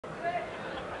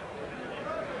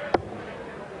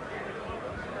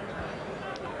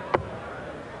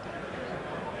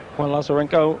Well,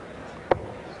 Lazarenko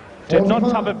did not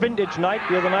have a vintage night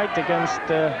the other night against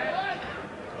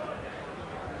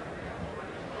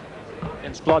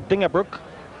Vlad Dingerbrook,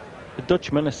 the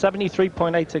Dutchman, a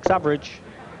 73.86 average.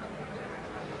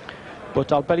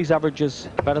 But I'll bet his average is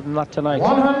better than that tonight.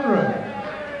 100.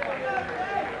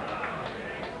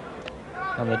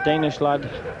 And the Danish lad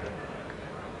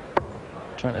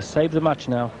trying to save the match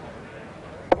now.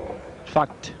 In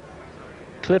fact,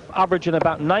 Cliff averaging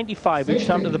about 95 each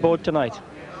time to the board tonight.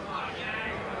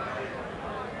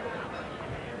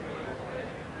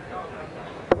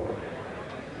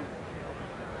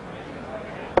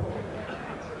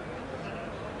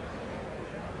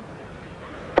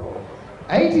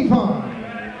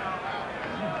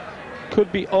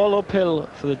 Could be all uphill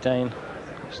for the Dane.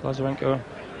 Lazarenko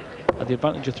had the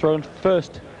advantage of throwing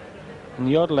first in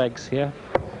the odd legs here.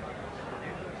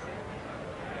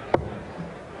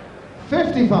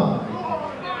 55.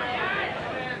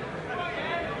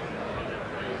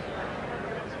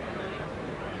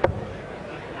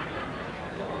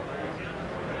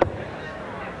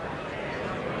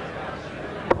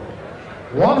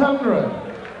 $100.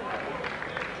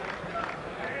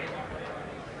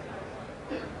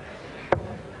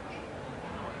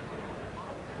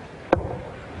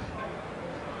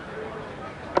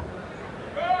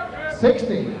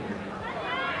 60.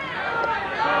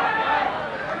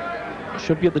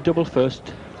 Should be at the double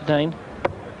first, Dane.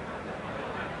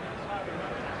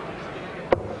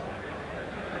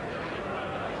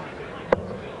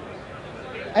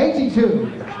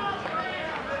 $82.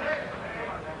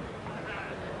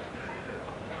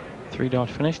 3-dart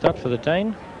finish that for the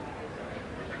Dane.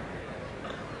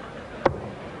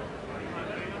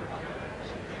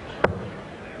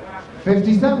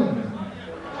 $57.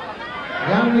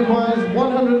 Jan requires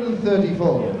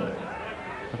 134.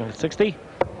 Looking at 60.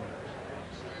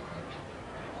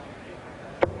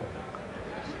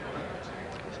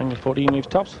 Single 14 leaves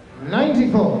tops.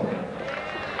 94.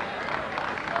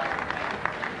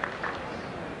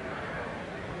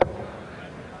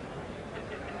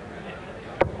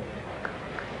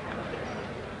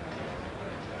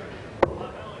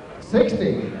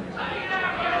 $60.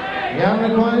 Jan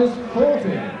requires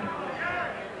 40.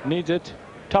 Needs it.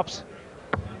 Tops.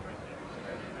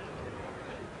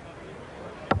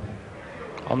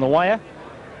 On the wire.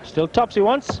 Still tops he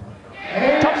wants.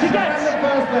 Tops he gets. The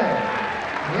first leg.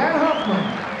 Jan Hoffmann.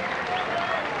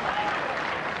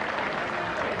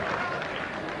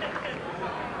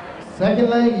 Second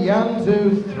leg, Jan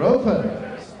to throw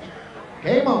first.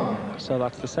 Game on. So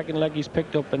that's the second leg he's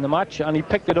picked up in the match, and he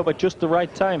picked it up at just the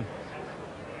right time.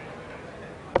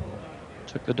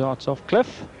 Took the darts off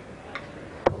Cliff.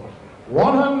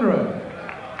 100.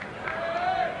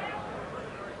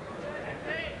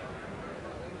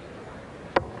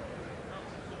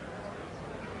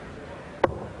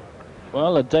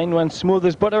 Well, the Dane went smooth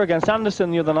as butter against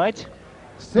Anderson the other night.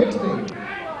 60.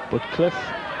 But Cliff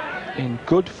in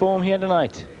good form here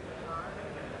tonight.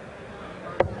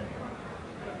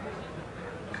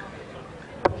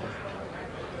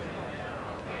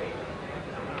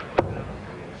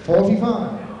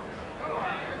 $45.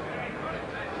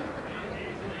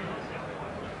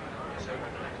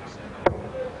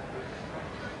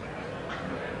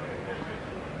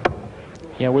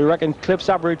 Yeah, we reckon Cliff's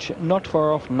average not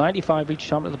far off 95 each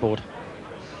time to the board.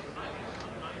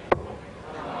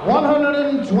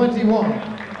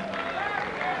 121.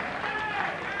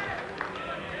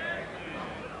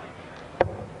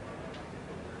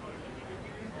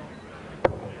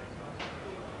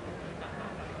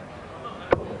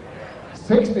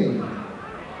 $60.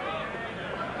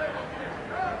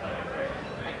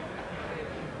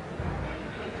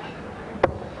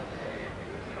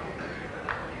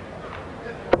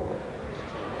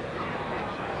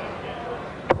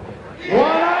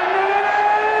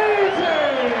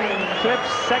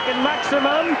 Second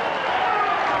maximum.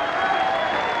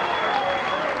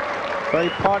 Very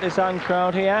partisan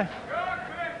crowd here.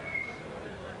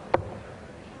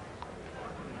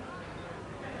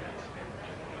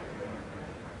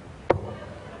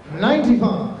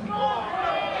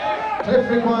 $95.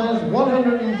 Cliff requires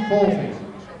 140.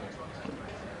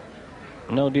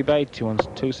 No debate, he wants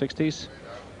 260s.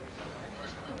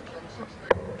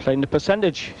 Playing the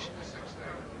percentage.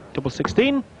 Double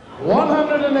 16.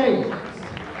 108.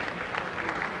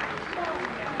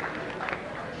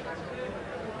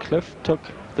 Cliff took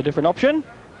the different option.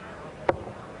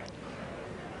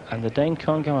 And the Dane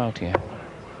can't go out here.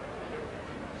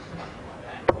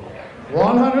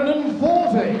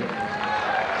 140.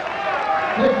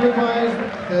 Cliff requires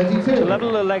 32. To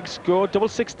level the leg score, double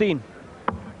 16.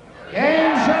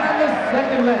 Game shot on the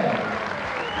second leg.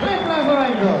 Cliff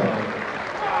Lazarenko.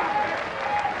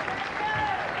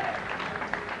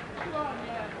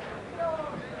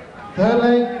 Third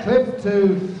leg, Cliff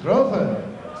to throw first.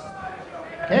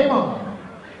 Game on.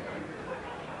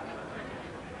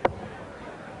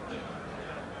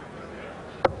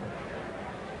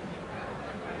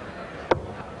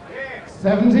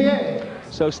 78.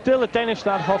 So still a Danish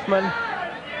lad, Hoffmann,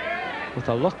 with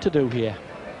a lot to do here.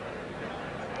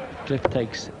 Cliff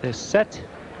takes this set,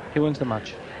 he wins the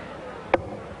match.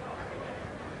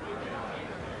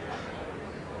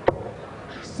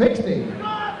 $60.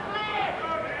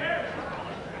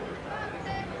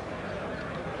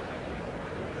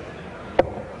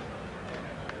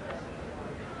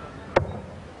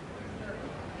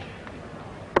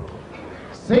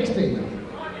 $60.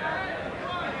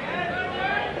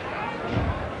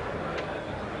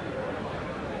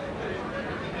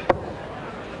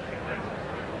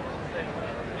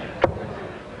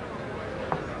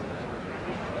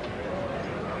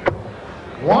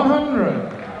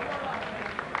 $100.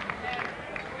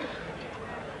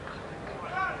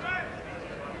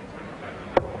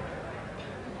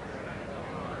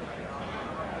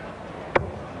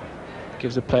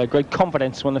 Gives the player great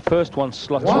confidence when the first one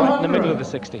slots right in the middle of the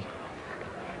 60.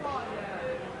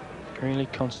 Really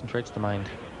concentrates the mind.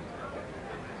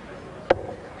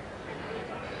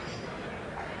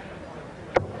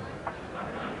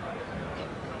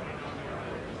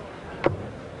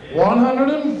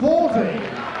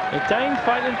 $140. The Dane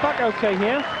fighting back okay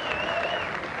here.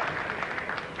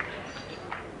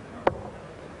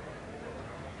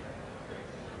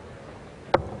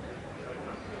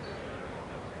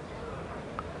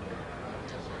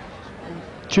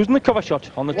 Choosing the cover shot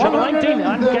on the treble 19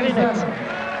 and getting it.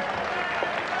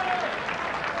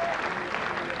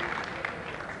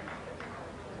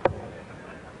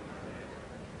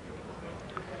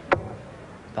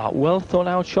 That well thought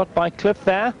out shot by Cliff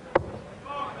there.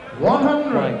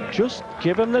 100. Right, just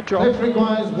give him the drop. Cliff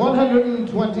requires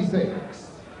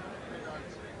 126.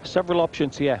 Several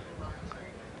options here.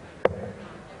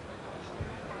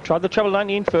 Try the treble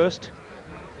 19 first.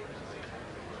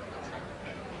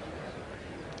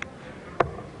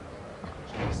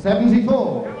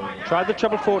 $74. Try the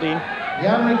treble 14.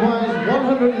 Jan requires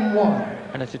 101.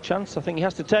 And it's a chance I think he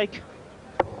has to take.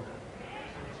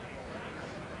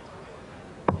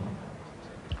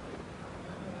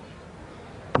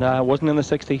 No, it wasn't in the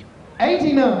 60.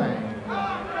 89.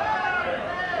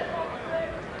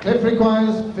 Cliff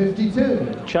requires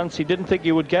 52. Chance he didn't think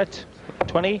he would get.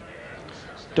 20.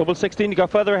 Double 16 to go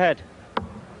further ahead.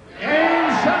 Game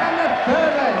shot in the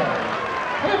third leg.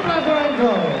 Cliff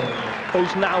Lazarenko.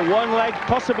 Who's now one leg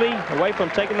possibly away from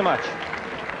taking the match.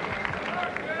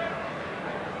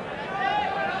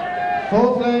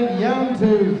 Fourth leg, Jan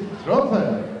to throw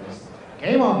first.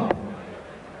 Game on.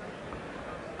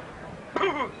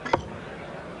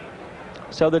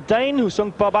 So the Dane who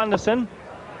sunk Bob Anderson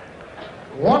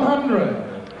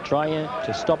 100. trying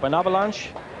to stop an avalanche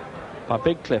by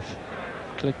Big Cliff.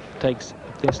 Cliff takes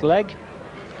this leg.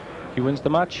 He wins the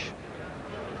match.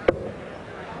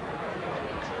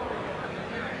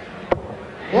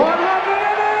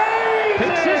 108.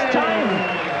 Picks his time.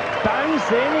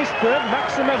 Bangs in his third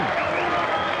maximum.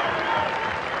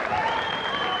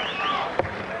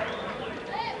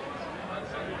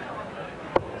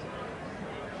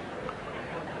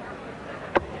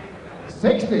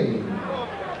 $60.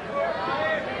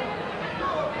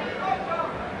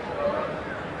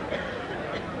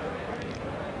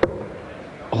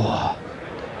 Oh,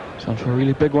 sounds for a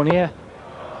really big one here.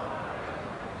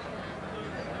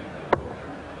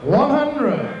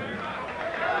 100.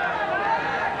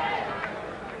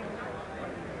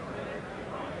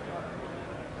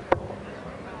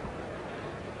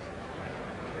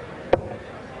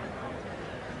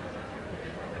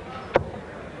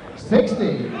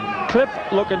 $60. Cliff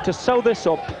looking to sew this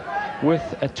up with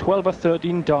a 12 or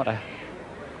 13 daughter.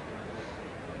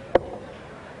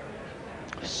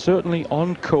 Certainly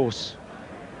on course.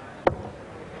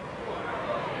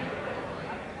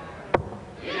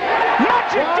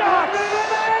 Magic darts!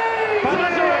 By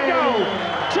Lazarenko!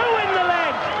 2 in the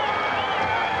leg!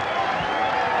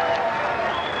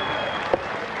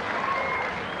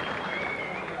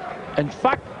 In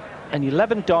fact, an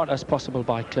 11 daughters possible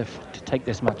by Cliff to take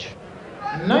this match.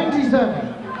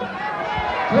 97.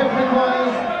 Cliff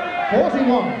requires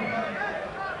 41.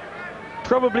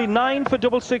 Probably 9 for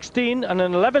double 16 and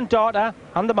an 11 daughter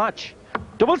and the match.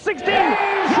 Double 16!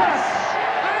 Yes!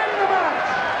 And the match.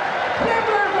 Cliff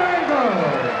Lazarenko.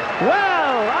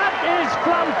 Well, that is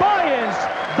flamboyance.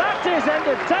 That is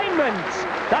entertainment.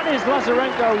 That is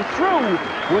Lazarenko through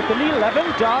with an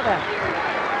 11 daughter.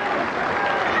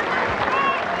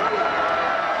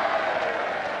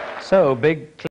 So, big